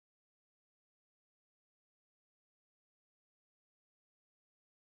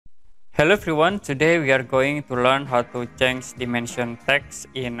Hello everyone, today we are going to learn how to change dimension text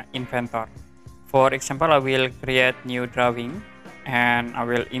in Inventor. For example, I will create new drawing and I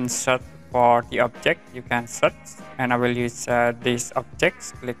will insert for the object. You can search and I will use these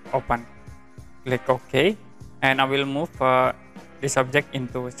objects. Click open, click OK, and I will move this object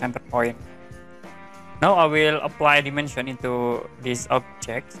into center point. Now I will apply dimension into this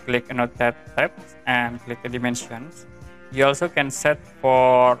object. Click annotate tab and click the dimensions. You also can set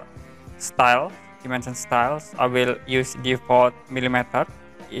for style, dimension styles. I will use default millimeter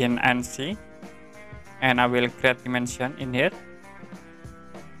in NC and I will create dimension in here.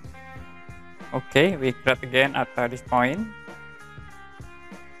 Okay, we create again at this point.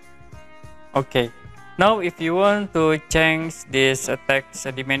 Okay, now if you want to change this text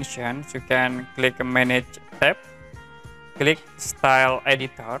dimensions, you can click manage tab, click style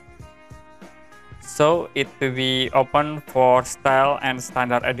editor. So it will be open for style and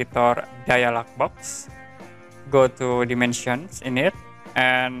standard editor dialog box. Go to dimensions in it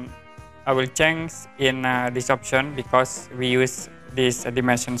and I will change in this option because we use these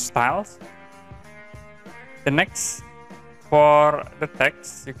dimension styles. The next, for the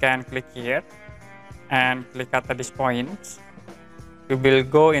text, you can click here and click at this point. We will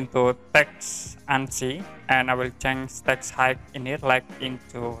go into text ANSI and I will change text height in here like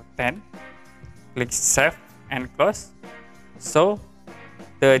into 10. Click save and close. So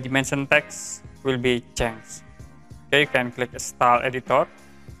the dimension text will be changed. Okay, you can click style editor.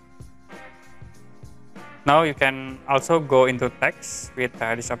 Now you can also go into text with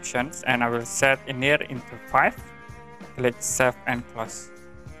these options and I will set in here into 5. Click save and close.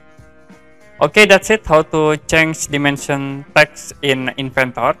 Okay, that's it, how to change dimension text in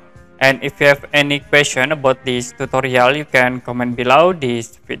Inventor. And if you have any question about this tutorial, you can comment below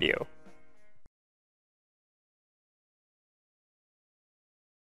this video.